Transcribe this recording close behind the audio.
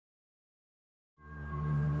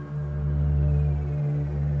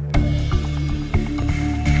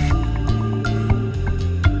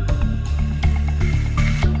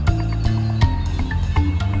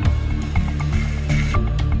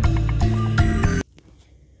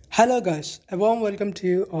Hello guys, a warm welcome to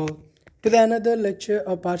you all to the another lecture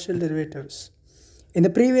of partial derivatives. In the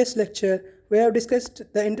previous lecture, we have discussed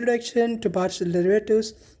the introduction to partial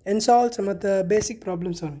derivatives and solved some of the basic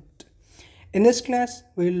problems on it. In this class,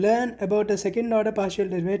 we will learn about the second order partial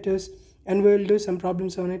derivatives and we will do some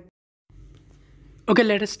problems on it. Okay,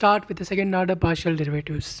 let us start with the second order partial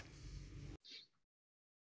derivatives.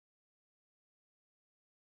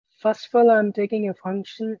 First of all, I am taking a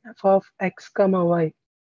function of x comma y.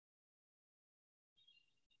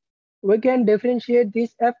 We can differentiate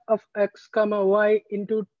this f of x comma y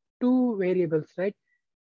into two variables, right?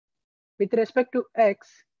 With respect to x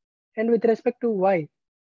and with respect to y.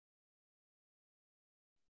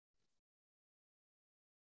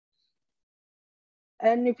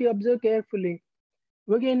 And if you observe carefully,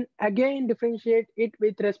 we can again differentiate it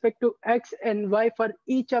with respect to x and y for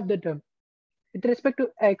each of the term. With respect to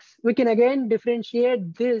x, we can again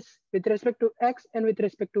differentiate this with respect to x and with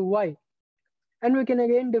respect to y. And we can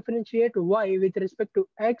again differentiate y with respect to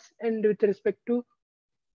x and with respect to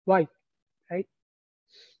y, right?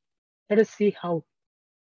 Let us see how.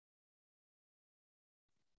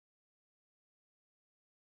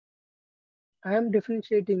 I am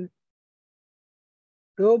differentiating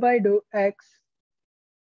dou by dou x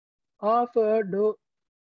of dou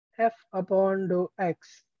f upon dou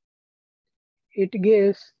x. It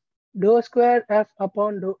gives dou square f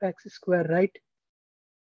upon dou x square, right?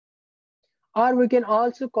 Or we can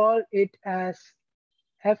also call it as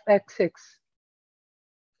fxx.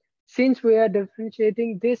 Since we are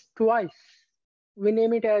differentiating this twice, we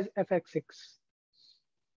name it as fxx.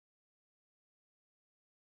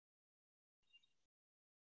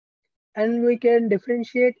 And we can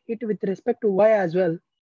differentiate it with respect to y as well.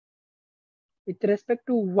 With respect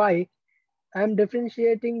to y, I am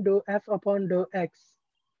differentiating dou f upon dou x.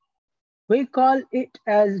 We call it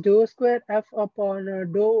as dou square f upon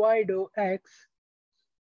dou y dou x,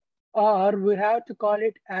 or we have to call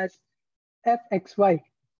it as fxy.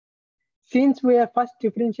 Since we are first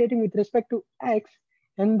differentiating with respect to x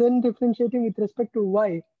and then differentiating with respect to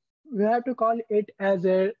y, we have to call it as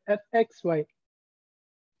a fxy.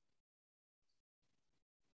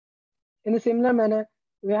 In a similar manner,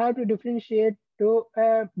 we have to differentiate dou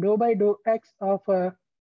by dou x of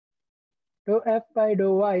dou f by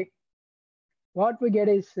dou y. What we get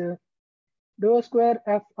is dou square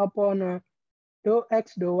f upon dou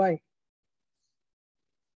x dou y.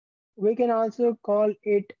 We can also call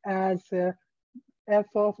it as f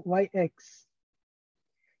of yx.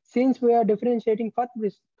 Since we are differentiating first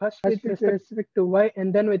with respect to y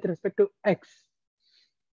and then with respect to x.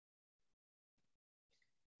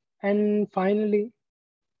 And finally,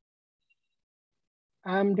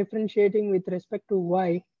 I'm differentiating with respect to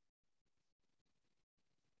y.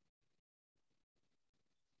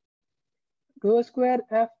 Dou square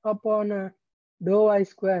f upon dou y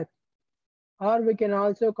square, or we can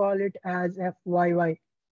also call it as fyy.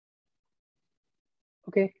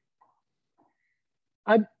 Okay.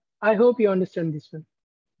 I hope you understand this one.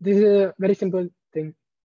 This is a very simple thing.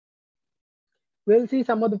 We'll see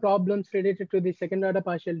some of the problems related to the second order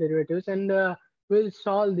partial derivatives and we'll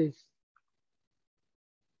solve this.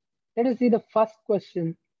 Let us see the first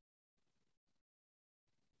question.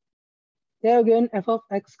 There again, f of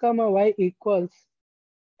x comma y equals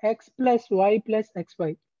x plus y plus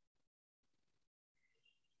xy.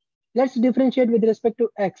 Let's differentiate with respect to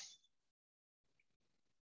x.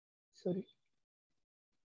 Sorry.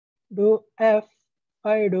 Dou f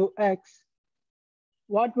by dou x.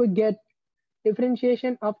 What we get,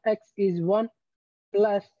 differentiation of x is 1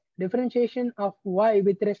 plus differentiation of y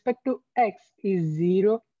with respect to x is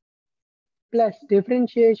 0 plus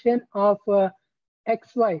differentiation of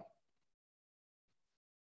xy.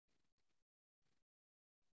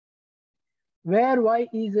 Where y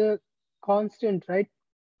is a constant, right?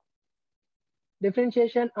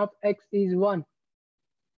 Differentiation of x is 1.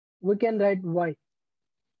 We can write y.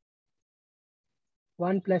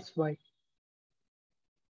 1 plus y.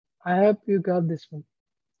 I hope you got this one.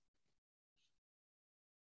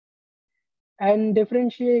 And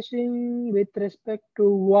differentiation with respect to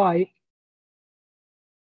y,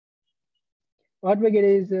 what we get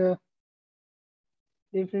is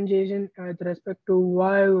differentiation with respect to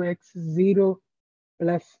y x0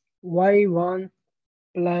 plus y1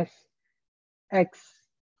 plus x.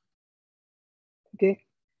 Okay.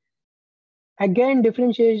 Again,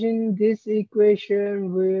 differentiation, this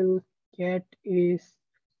equation will get is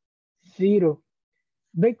 0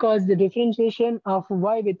 because the differentiation of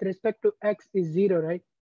y with respect to x is 0, right?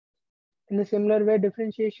 In a similar way,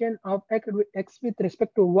 differentiation of x with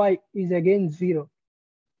respect to y is again 0.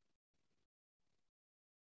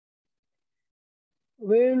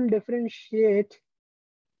 We'll differentiate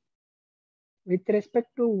with respect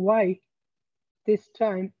to y. This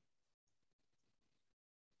time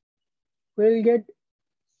we'll get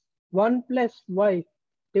 1 plus y.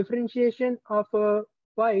 Differentiation of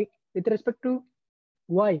y with respect to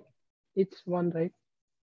y. It's 1, right?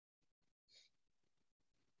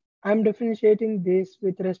 I'm differentiating this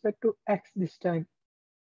with respect to x this time.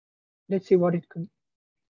 Let's see what it comes.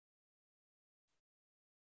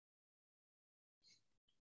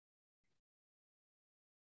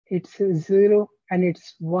 It's 0 and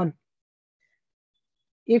it's 1.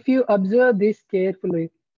 If you observe this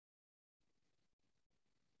carefully,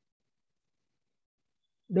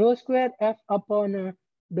 dou square f upon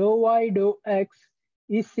dou y dou x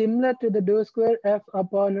is similar to the dou square f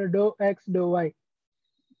upon dou x dou y.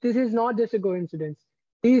 This is not just a coincidence.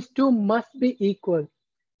 These two must be equal.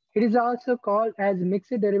 It is also called as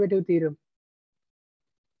mixed derivative theorem.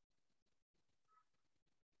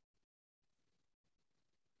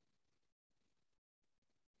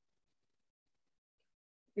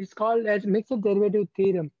 It's called as mixed derivative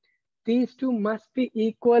theorem. These two must be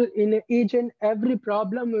equal in each and every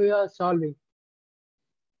problem we are solving.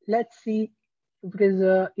 Let's see if it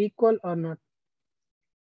is equal or not.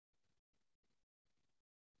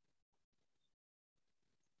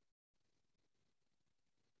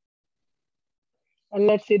 And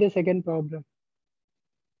let's see the second problem.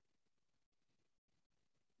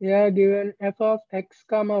 We are given f of x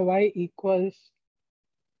comma y equals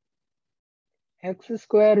x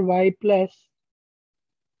square y plus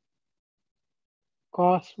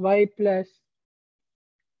cos y plus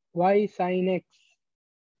y sin x.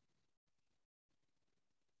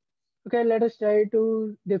 Okay, let us try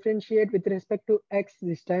to differentiate with respect to x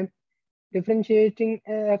this time. Differentiating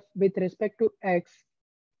f with respect to x,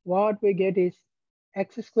 what we get is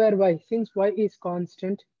x square y. Since y is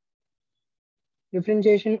constant,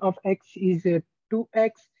 differentiation of x is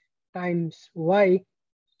 2x times y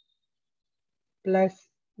plus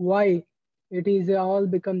y. It is all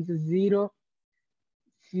becomes 0,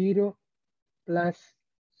 0 plus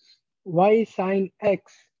y sin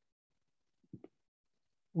x,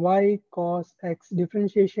 y cos x.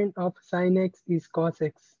 Differentiation of sin x is cos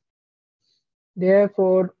x.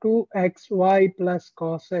 Therefore, 2xy plus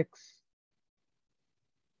cos x.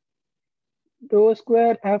 Dou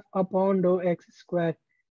square f upon dou x square.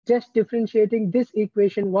 Just differentiating this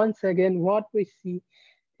equation once again, what we see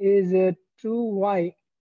is 2y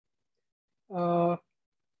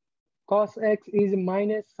cos x is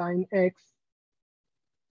minus sin x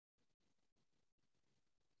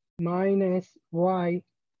minus y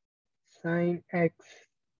sin x.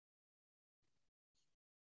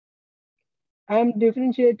 I'm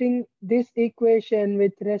differentiating this equation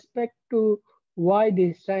with respect to y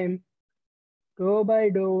this time. Dou by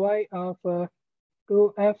dou y of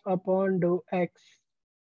 2f upon dou x.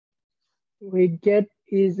 We get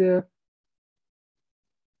is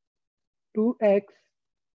 2x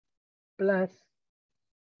plus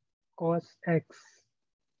cos x.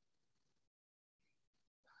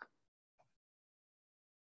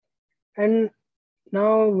 And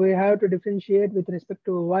now we have to differentiate with respect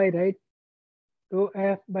to y, right? Dou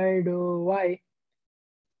f by dou y.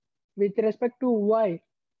 With respect to y,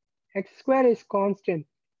 x square is constant.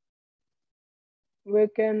 We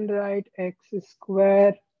can write x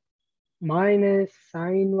square minus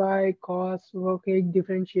sin y cos, okay,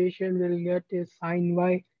 differentiation will get is sin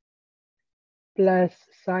y plus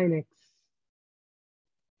sin x.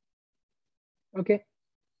 Okay,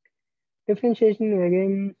 differentiation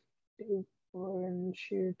again,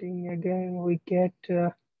 we get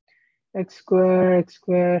x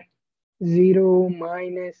square 0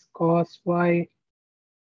 minus cos y.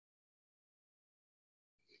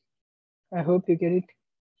 I hope you get it.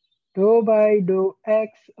 Dou by dou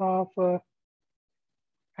x of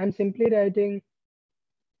I'm simply writing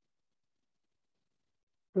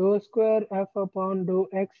dou square f upon dou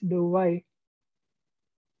x dou y.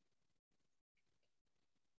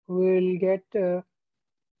 We'll get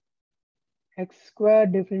x square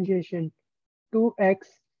differentiation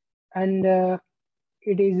 2x and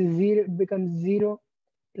it is 0, it becomes 0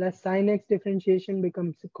 plus sin x differentiation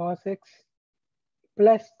becomes cos x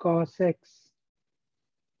plus cos x,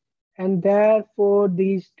 and therefore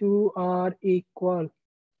these two are equal.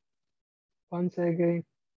 Once again,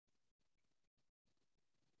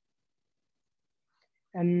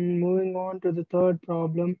 and moving on to the third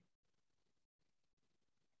problem,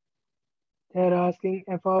 they're asking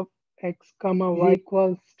f of x comma y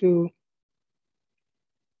equals to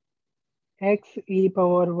x e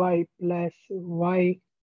power y plus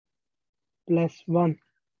 1.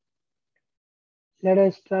 Let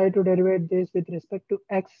us try to derivate this with respect to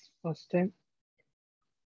x first time.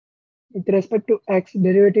 With respect to x,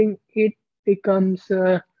 derivating it becomes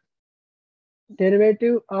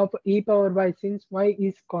derivative of e power y since y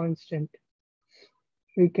is constant.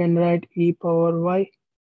 We can write e power y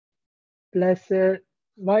plus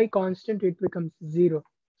y constant, it becomes 0.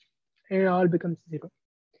 And it all becomes 0.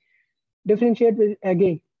 Differentiate with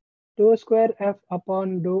again dou square f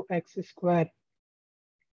upon dou x square.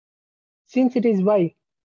 Since it is y,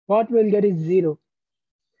 what we'll get is 0.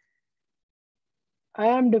 I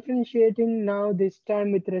am differentiating now this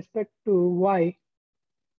time with respect to y.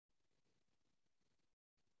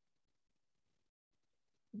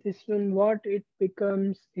 This one, what it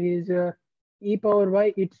becomes is e power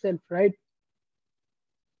y itself, right?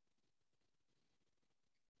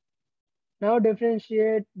 Now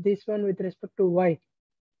differentiate this one with respect to y.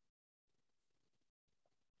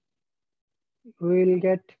 We will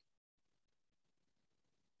get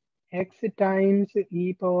x times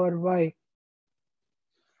e power y.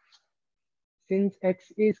 Since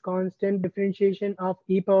x is constant, differentiation of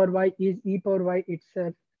e power y is e power y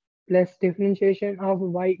itself plus differentiation of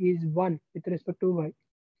y is 1 with respect to y.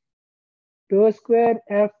 Dou square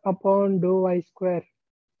f upon dou y square.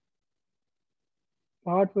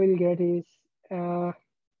 What we'll get is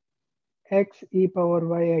x e power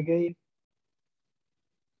y again.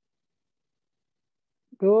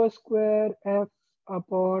 Dou square f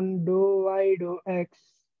upon dou y dou x.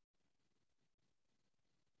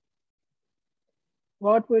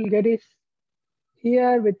 What we'll get is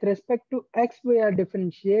here with respect to x we are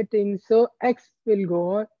differentiating, so x will go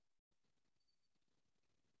on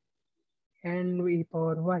and e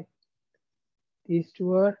power y. These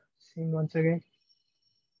two are same once again.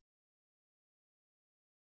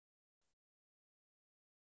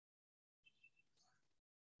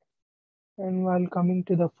 And while coming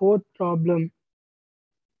to the fourth problem,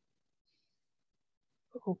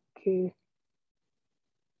 okay,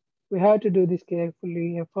 we have to do this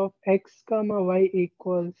carefully. F of x comma y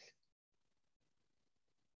equals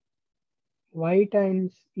y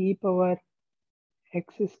times e power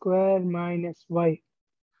x square minus y.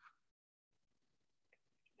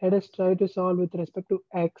 Let us try to solve with respect to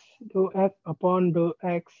x. Dou f upon dou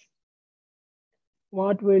x.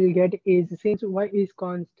 What we'll get is, since y is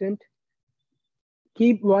constant,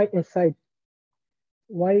 keep y aside.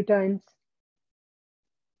 Y times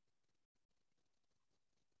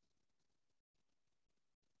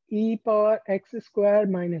e power x square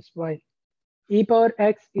minus y. E power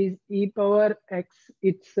x is e power x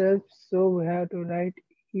itself, so we have to write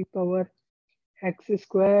e power x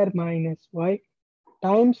square minus y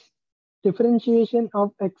times differentiation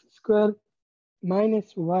of x square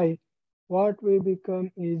minus y. What will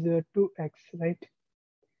become is 2x, right?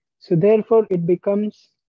 So therefore it becomes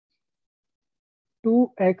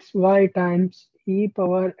 2xy times e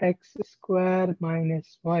power x square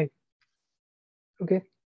minus y. Okay,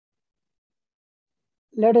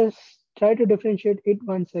 let us try to differentiate it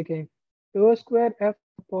once again. Dou square f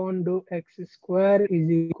upon dou x square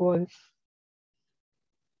is equals.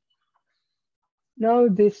 Now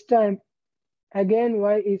this time again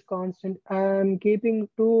y is constant. I am keeping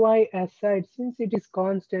 2y aside. Since it is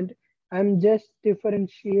constant, I'm just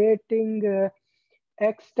differentiating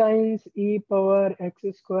x times e power x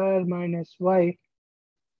square minus y.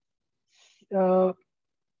 Uh,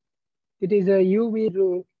 it is a UV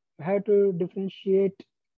rule. I have to differentiate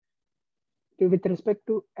with respect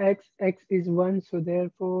to x. X is 1, so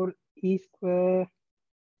therefore e square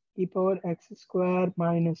e power x square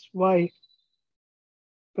minus y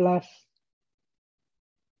plus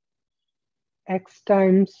x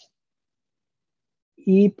times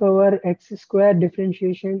e power x square.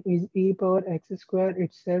 Differentiation is e power x square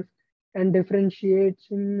itself and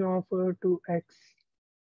differentiation of 2x.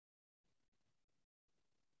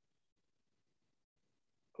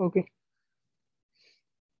 Okay,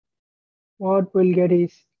 what we'll get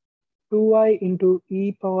is 2y into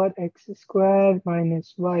e power x square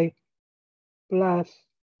minus y plus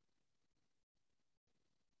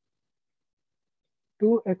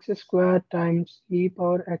 2x square times e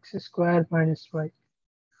power x square minus y.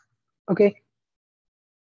 Okay,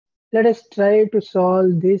 let us try to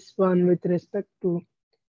solve this one with respect to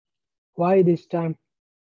y this time.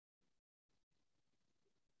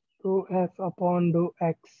 Dou f upon dou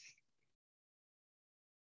x.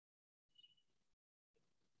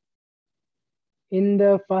 In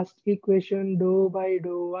the first equation, dou by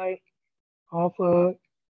dou y of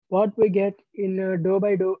what we get in dou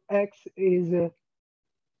by dou x is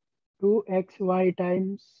 2xy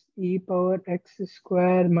times e power x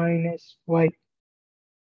square minus y.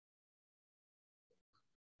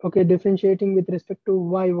 Okay, differentiating with respect to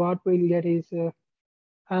y, what we'll get is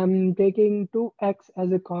I'm taking 2x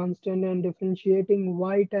as a constant and differentiating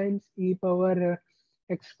y times e power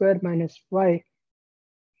x square minus y.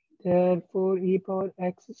 Therefore, e power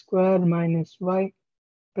x square minus y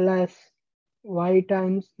plus y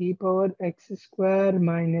times e power x square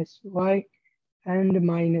minus y and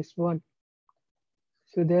minus 1.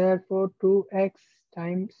 So therefore, 2x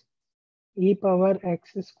times e power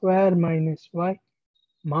x square minus y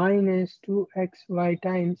minus 2xy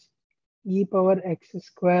times e power x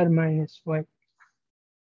square minus y.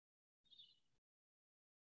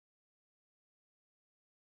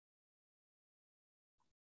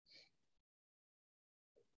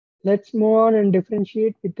 Let's move on and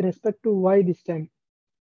differentiate with respect to y this time.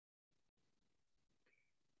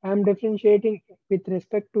 I'm differentiating with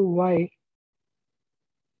respect to y.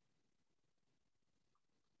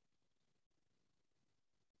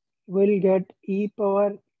 We'll get e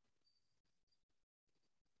power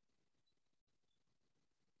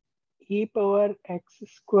x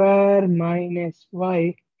square minus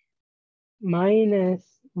y minus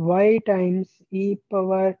y times e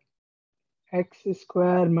power x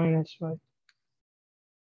square minus y.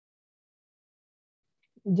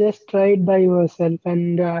 Just try it by yourself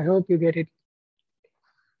and I hope you get it.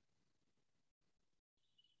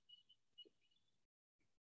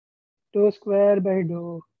 Dou square by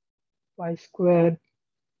dou y square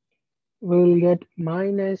will get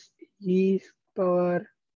minus e power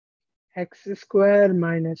x square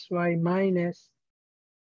minus y minus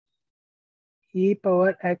e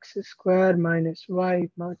power x square minus y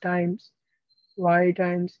times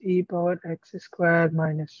e power x square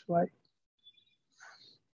minus y.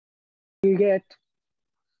 We get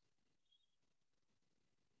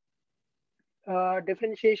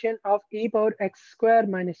differentiation of e power x square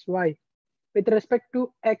minus y with respect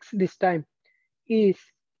to x this time is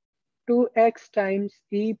 2x times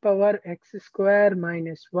e power x square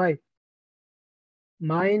minus y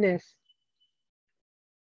minus,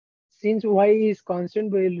 since y is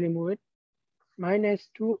constant we will remove it, minus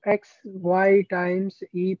 2xy times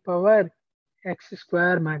e power x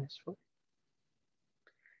square minus 4.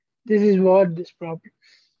 This is what this problem.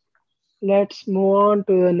 Let's move on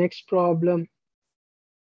to the next problem.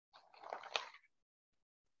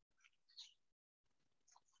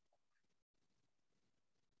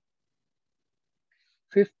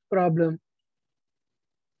 Fifth problem.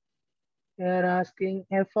 They are asking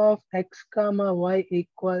f of x comma y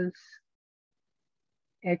equals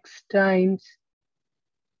x times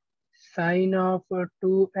sine of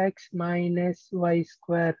 2x minus y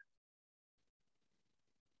square.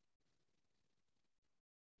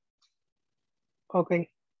 Okay,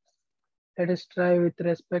 let us try with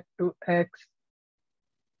respect to x.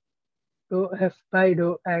 Dou f by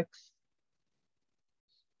dou x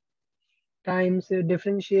times the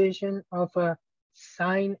differentiation of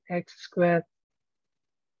sine x square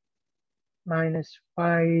minus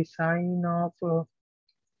y sine of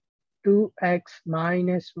 2x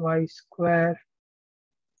minus y square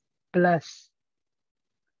plus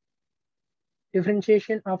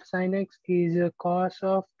differentiation of sine x is cos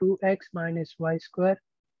of 2x minus y square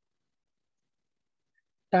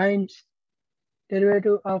times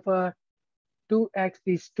derivative of 2x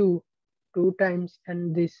is 2 times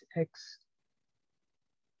and this x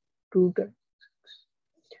 2 times.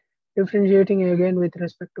 Differentiating again with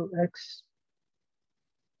respect to x,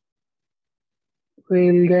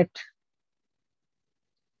 we'll get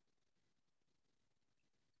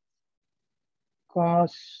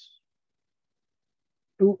cos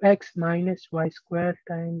 2x minus y square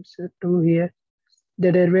times 2 here.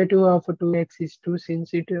 The derivative of 2x is 2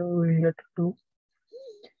 since it will get 2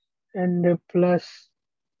 and plus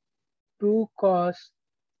 2 cos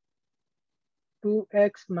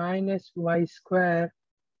 2x minus y square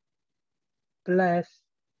plus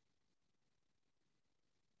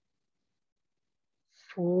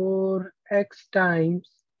 4x times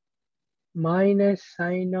minus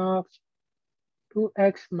sine of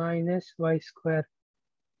 2x minus y square,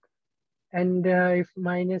 and if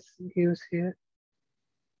minus gives here,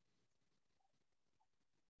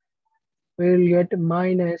 we will get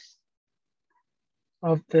minus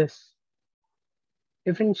of this.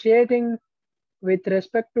 Differentiating with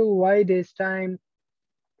respect to y this time,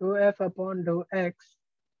 dou f upon dou x,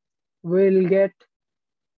 will get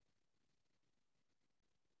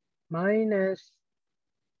minus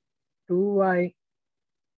 2y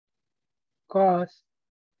cos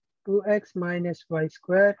 2x minus y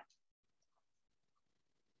square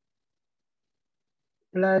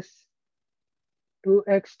plus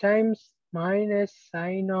 2x times minus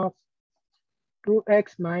sine of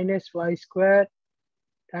 2x minus y square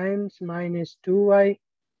times minus 2y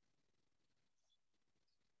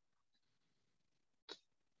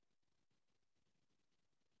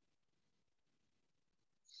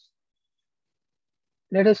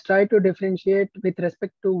Let us try to differentiate with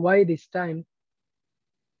respect to y this time.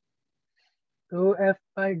 Dou f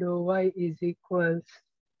by dou y is equals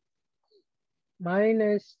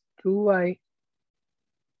minus 2y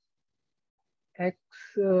x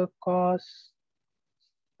cos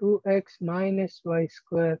 2x minus y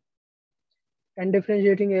square. And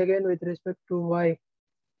differentiating again with respect to y,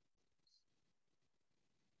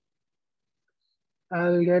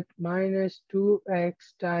 I'll get minus 2x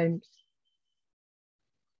times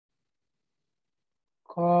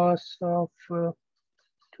cos of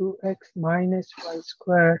 2x minus y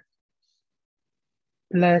square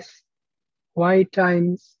plus y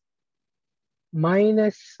times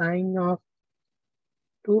minus sine of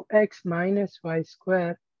 2x minus y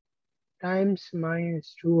square times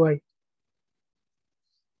minus 2y.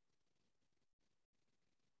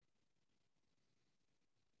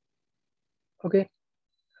 Okay,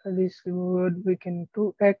 this would become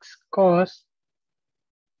 2x cos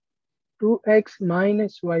 2x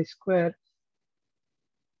minus y square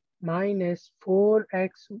minus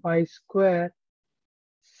 4xy square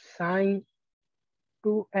sine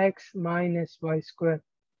 2x minus y square.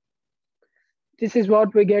 This is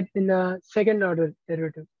what we get in the second order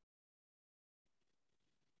derivative.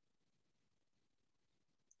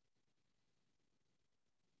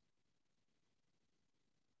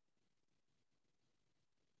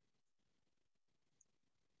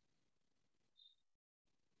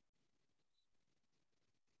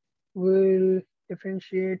 We'll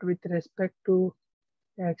differentiate with respect to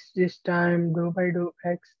x this time, dou by dou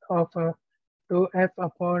x of dou f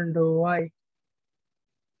upon dou y.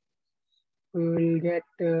 We will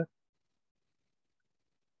get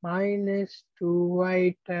minus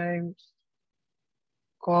 2y times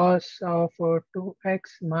cos of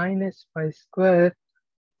 2x minus y square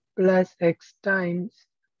plus x times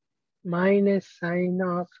minus sine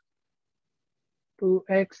of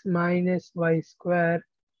 2x minus y square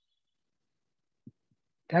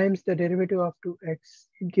times the derivative of 2x.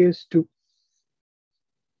 It gives 2.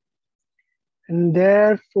 And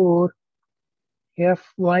therefore,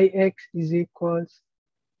 fyx is equals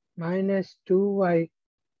minus 2y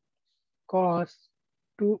cos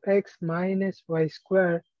 2x minus y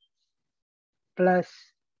square plus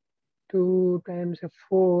 2 times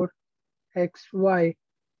 4xy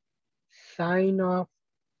sine of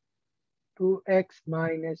 2x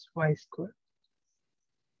minus y square.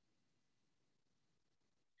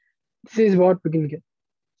 This is what we can get.